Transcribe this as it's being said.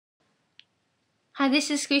Hi,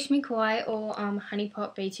 this is Squish Me Kawaii or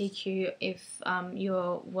Honeypot BTQ if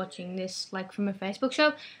you're watching this like from a Facebook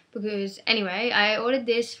shop, because anyway, I ordered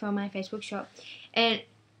this from my Facebook shop, and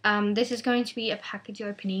this is going to be a package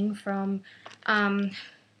opening from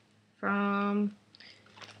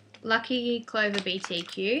Lucky Clover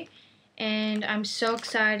BTQ, and I'm so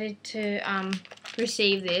excited to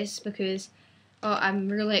receive this because I'm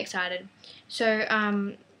really excited.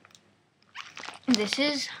 So this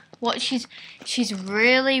is what she's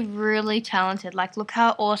really talented. Like, look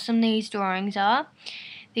how awesome these drawings are.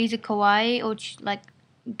 These are kawaii, or like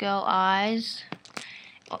girl eyes,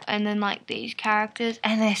 and then like these characters,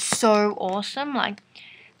 and they're so awesome. Like,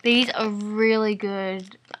 these are really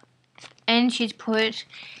good. And she's put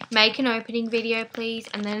make an opening video please,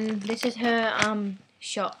 and then this is her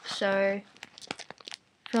shop, so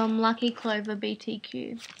from Lucky Clover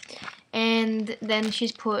BTQ. And then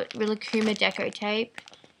she's put Rilakkuma deco tape,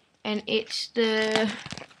 and it's the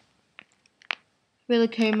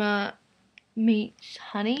Rilakkuma meets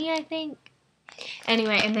honey, I think.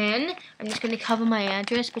 Anyway, and then I'm just going to cover my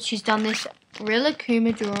address, but she's done this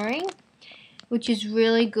Rilakkuma drawing, which is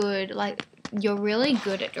really good. Like, you're really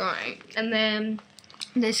good at drawing. And then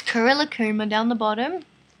there's Rilakkuma down the bottom,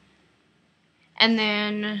 and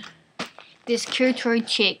then this Kiritori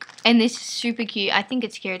chick, and this is super cute. I think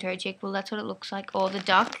it's Kiritori chick. Well, that's what it looks like. Or the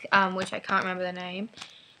duck, which I can't remember the name.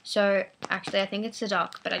 So actually, I think it's the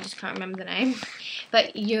duck, but I just can't remember the name.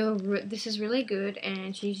 But this is really good,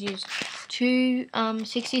 and she's used two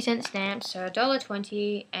 60-cent stamps, so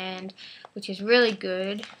 $1.20, and which is really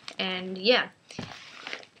good. And yeah,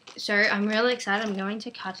 so I'm really excited. I'm going to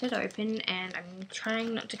cut it open, and I'm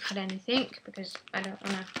trying not to cut anything because I don't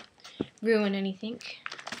want to ruin anything.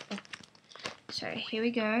 So here we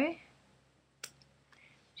go.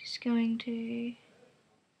 Just going to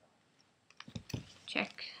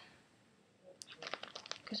check,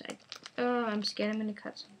 because I'm scared I'm going to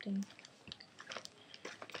cut something.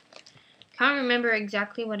 Can't remember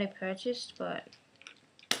exactly what I purchased, but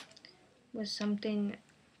it was something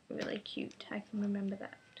really cute. I can remember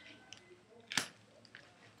that.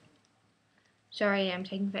 Sorry, I'm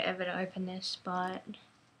taking forever to open this, but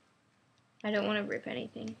I don't want to rip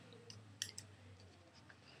anything.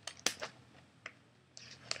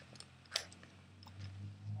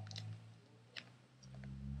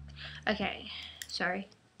 Okay, sorry.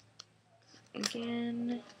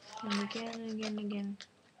 Again, and again, and again, and again.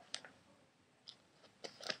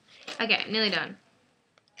 Okay, nearly done.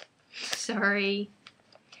 Sorry.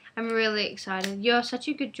 I'm really excited. You're such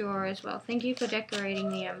a good drawer as well. Thank you for decorating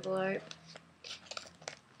the envelope.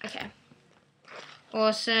 Okay.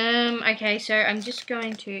 Awesome. Okay, so I'm just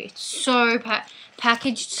going to... It's so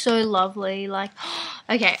packaged so lovely. Like,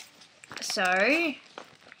 okay. So,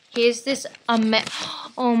 here's this...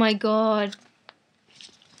 Oh my god.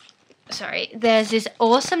 Sorry. There's this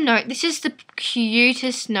awesome note. This is the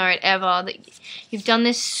cutest note ever. You've done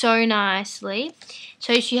this so nicely.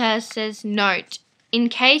 So she says, note, in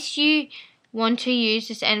case you want to use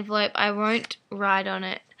this envelope, I won't write on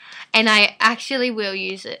it. And I actually will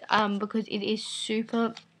use it because it is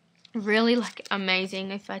super, really like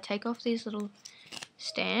amazing. If I take off these little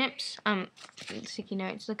stamps, sticky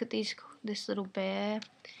notes, look at this little bear,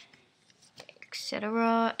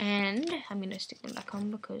 etc. And I'm going to stick them back on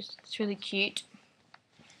because it's really cute.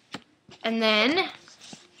 And then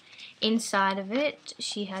inside of it,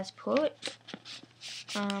 she has put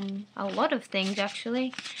a lot of things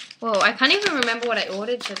actually. Whoa, I can't even remember what I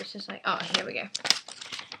ordered, so this is like, oh, here we go.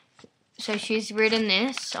 So she's written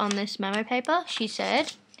this on this memo paper. She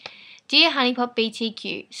said, Dear Honeypot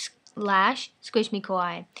BTQ / Squish Me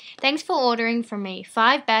Kawaii, thanks for ordering from me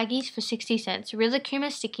 5 baggies for 60 cents,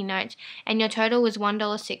 Rilakkuma sticky notes, and your total was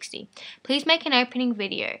 $1.60. Please make an opening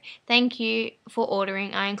video. Thank you for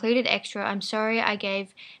ordering. I included extra. I'm sorry I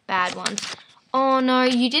gave bad ones. Oh no,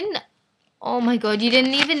 you didn't. Oh my god, you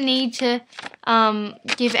didn't even need to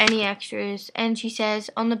give any extras. And she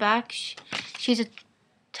says on the back, she's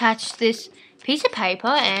attached this piece of paper,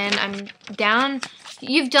 and I'm down.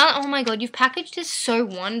 You've done, oh my god, you've packaged this so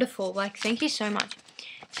wonderful. Like, thank you so much.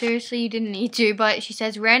 Seriously, you didn't need to. But she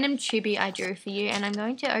says, random chibi I drew for you, and I'm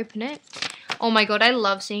going to open it. Oh my god, I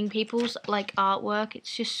love seeing people's like artwork.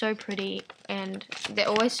 It's just so pretty, and they're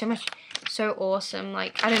always so awesome.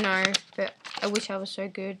 Like, I don't know, but I wish I was so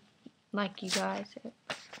good like you guys.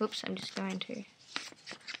 Oops, I'm just going to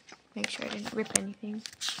make sure I didn't rip anything.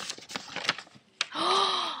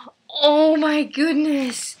 Oh my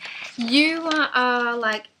goodness, you are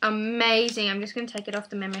like amazing. I'm just going to take it off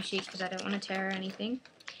the memo sheet because I don't want to tear anything.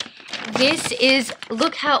 This is,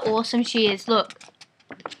 look how awesome she is. Look,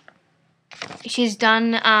 she's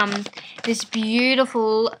done this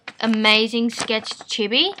beautiful, amazing sketched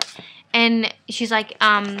chibi, and she's like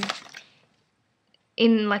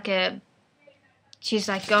in like a, she's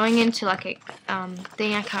like going into like a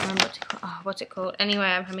thing, I can't remember what's it called. Anyway,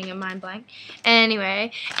 I'm having a mind blank.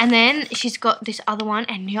 Anyway, and then she's got this other one,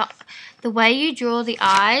 and the way you draw the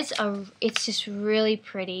eyes it's just really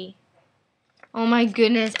pretty. Oh my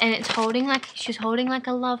goodness, and it's holding like, she's holding like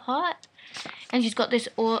a love heart. And she's got this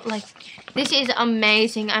this is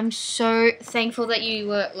amazing. I'm so thankful that you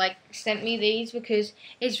were sent me these, because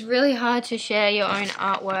it's really hard to share your own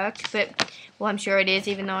artwork, but well, I'm sure it is,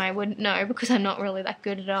 even though I wouldn't know because I'm not really that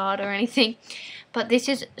good at art or anything. But this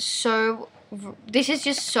is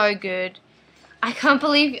just so good. I can't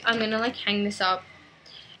believe I'm gonna hang this up.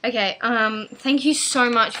 Okay, thank you so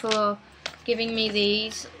much for giving me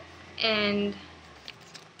these, and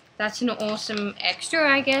that's an awesome extra,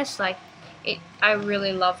 I guess. I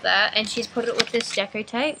really love that. And she's put it with this deco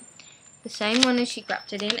tape, the same one as she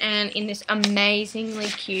wrapped it in, and in this amazingly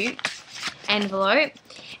cute envelope.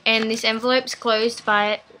 And this envelope's closed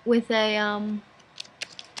with a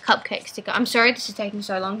cupcake sticker. I'm sorry this is taking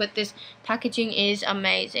so long, but this packaging is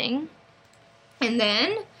amazing. And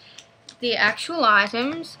then the actual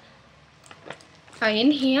items are in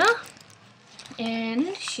here,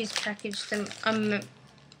 and she's packaged them.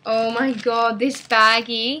 Oh my god, this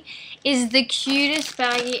baggie is the cutest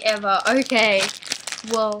baggie ever. Okay,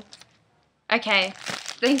 well, okay,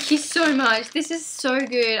 thank you so much. This is so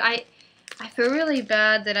good. I feel really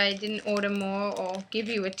bad that I didn't order more or give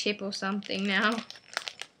you a tip or something now.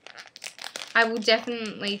 I will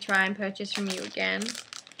definitely try and purchase from you again.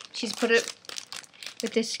 She's put it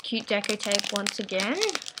with this cute deco tape once again,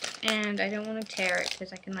 and I don't want to tear it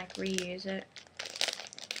because I can reuse it.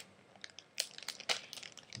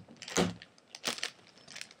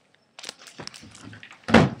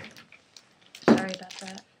 Sorry about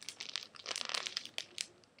that.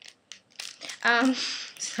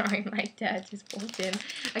 Sorry, my dad just walked in.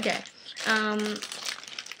 Okay,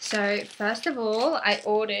 so first of all, I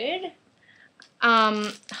ordered,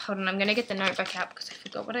 hold on, I'm gonna get the notebook out because I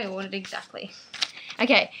forgot what I ordered exactly.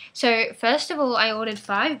 Okay, so first of all, I ordered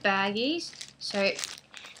 5 baggies. So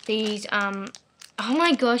these, oh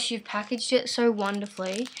my gosh, you've packaged it so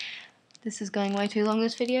wonderfully. This is going way too long,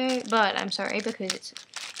 this video, but I'm sorry because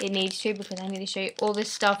it needs to, because I need to show you all this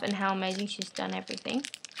stuff and how amazing she's done everything.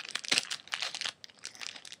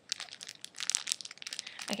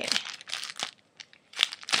 Okay.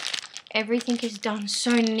 Everything is done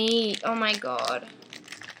so neat. Oh my god.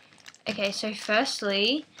 Okay, so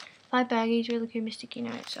firstly, 5 baggies, really cool sticky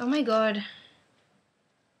notes. Oh my god.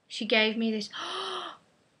 She gave me this.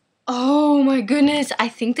 Oh my goodness. I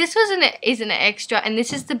think this is an extra, and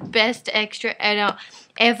this is the best extra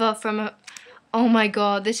ever from oh my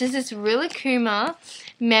god. This is this Rilakkuma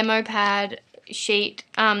memo pad sheet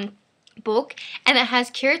book, and it has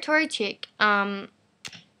Kiritori Chick, Rilakkuma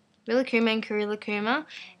and Kurilakkuma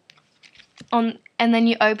and then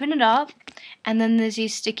you open it up, and then there's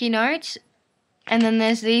these sticky notes, and then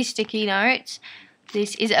there's these sticky notes.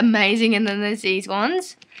 This is amazing. And then there's these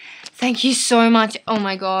ones. Thank you so much. Oh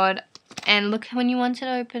my god. And look, when you want it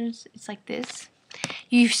open, it's like this.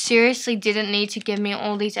 You seriously didn't need to give me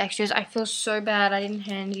all these extras. I feel so bad I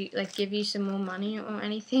didn't give you some more money or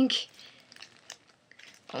anything.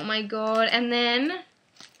 Oh my god. And then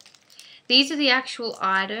these are the actual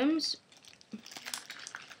items.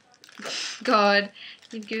 God,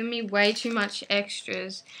 you've given me way too much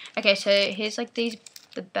extras. Okay, so here's the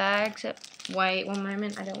bags. Wait one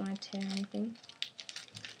moment, I don't want to tear anything.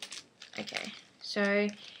 Okay, so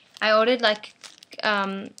I ordered 5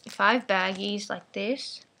 baggies like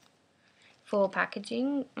this for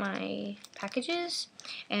packaging my packages,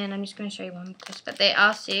 and I'm just going to show you one because, but there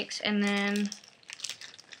are 6, and then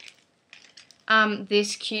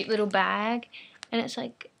this cute little bag, and it's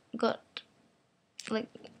got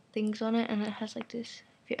things on it, and it has this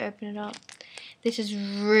if you open it up. This is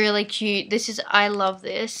really cute. I love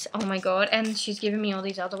this. Oh my god. And she's given me all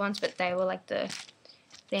these other ones, but they were the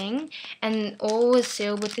thing, and all was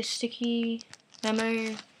sealed with this sticky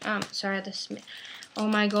memo. Oh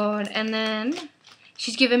my god. And then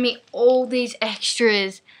she's given me all these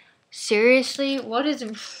extras. Seriously, why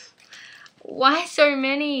so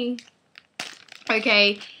many?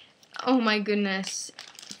 Okay. Oh my goodness.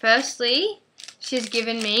 Firstly, she's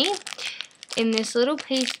given me in this little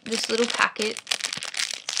packet,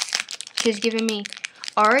 she's given me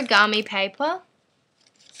origami paper,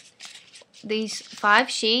 these 5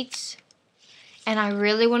 sheets, and I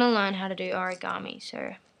really want to learn how to do origami,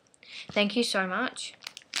 so thank you so much.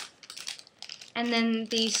 And then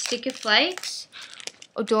these sticker flakes,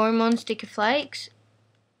 Doraemon sticker flakes,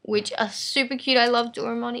 which are super cute. I love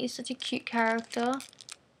Doraemon. He's such a cute character.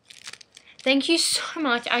 Thank you so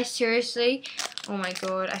much. I seriously, oh my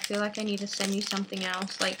god, I feel like I need to send you something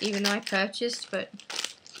else. Like, even though I purchased, but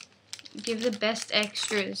give the best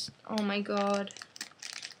extras. Oh my god.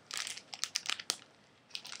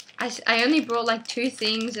 I only brought like 2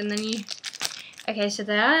 things and then you... Okay, so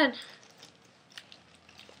that...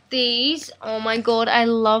 These, oh my god, I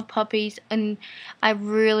love puppies and I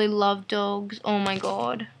really love dogs. Oh my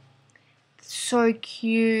god. So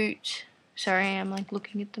cute. Sorry, I'm like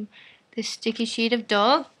looking at them. This sticky sheet of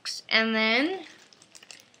dogs. And then,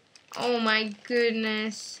 oh my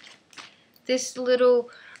goodness. This little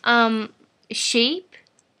sheep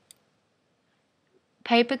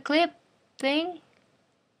paper clip thing.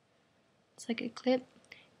 It's like a clip.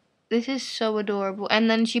 This is so adorable. And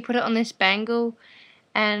then she put it on this bangle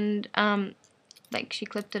and like she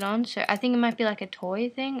clipped it on. So I think it might be like a toy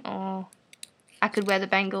thing, or I could wear the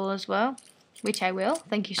bangle as well, which I will.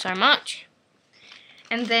 Thank you so much.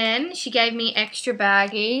 And then she gave me extra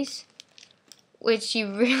baggies, which she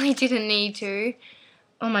really didn't need to.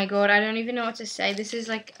 Oh my god, I don't even know what to say. This is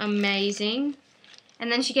like amazing.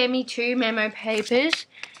 And then she gave me 2 memo papers.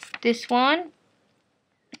 This one,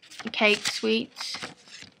 cake sweets,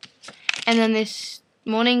 and then this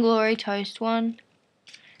Morning Glory toast one.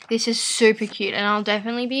 This is super cute and I'll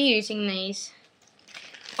definitely be using these.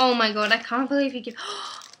 Oh my god, I can't believe you give...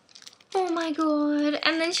 Oh my god.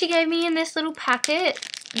 And then she gave me in this little packet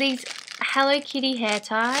these Hello Kitty hair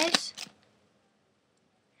ties.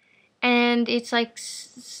 And it's like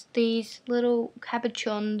these little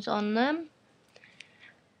cabochons on them.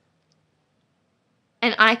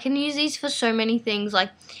 And I can use these for so many things. Like,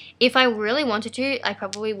 if I really wanted to, I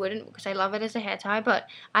probably wouldn't because I love it as a hair tie. But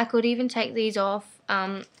I could even take these off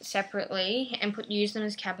separately and use them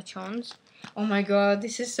as cabochons. Oh my god,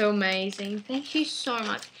 this is so amazing. Thank you so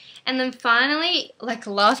much. And then finally, like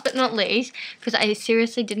last but not least, because I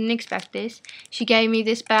seriously didn't expect this, she gave me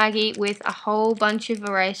this baggie with a whole bunch of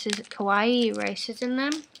erasers, kawaii erasers in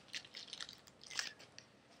them.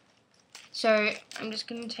 So I'm just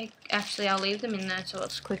going to take, actually I'll leave them in there so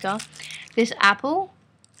it's quicker. This apple,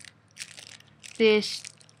 this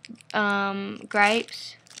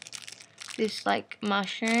grapes, this like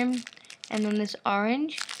mushroom, and then this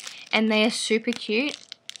orange. And they are super cute.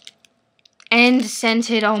 And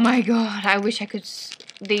scented, oh my god, I wish I could,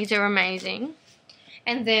 these are amazing.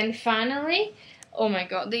 And then finally, oh my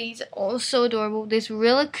god, these are all so adorable. This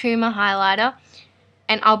Real Akuma highlighter,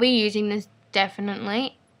 and I'll be using this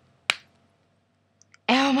definitely.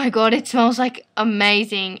 Oh my god, it smells like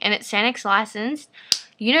amazing, and it's Sanex licensed.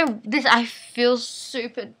 You know, this, I feel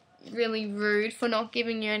super really rude for not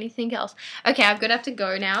giving you anything else. Okay, I'm gonna have to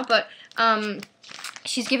go now, but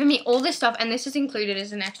she's given me all this stuff, and this is included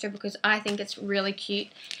as an extra because I think it's really cute.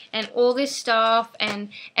 And all this stuff and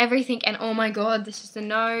everything, and oh my god, this is the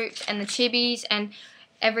note and the chibis and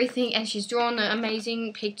everything, and she's drawn the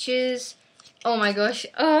amazing pictures. Oh my gosh,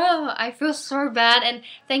 oh, I feel so bad, and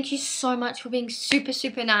thank you so much for being super,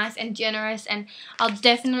 super nice and generous, and I'll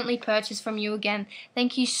definitely purchase from you again.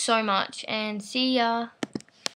 Thank you so much, and see ya.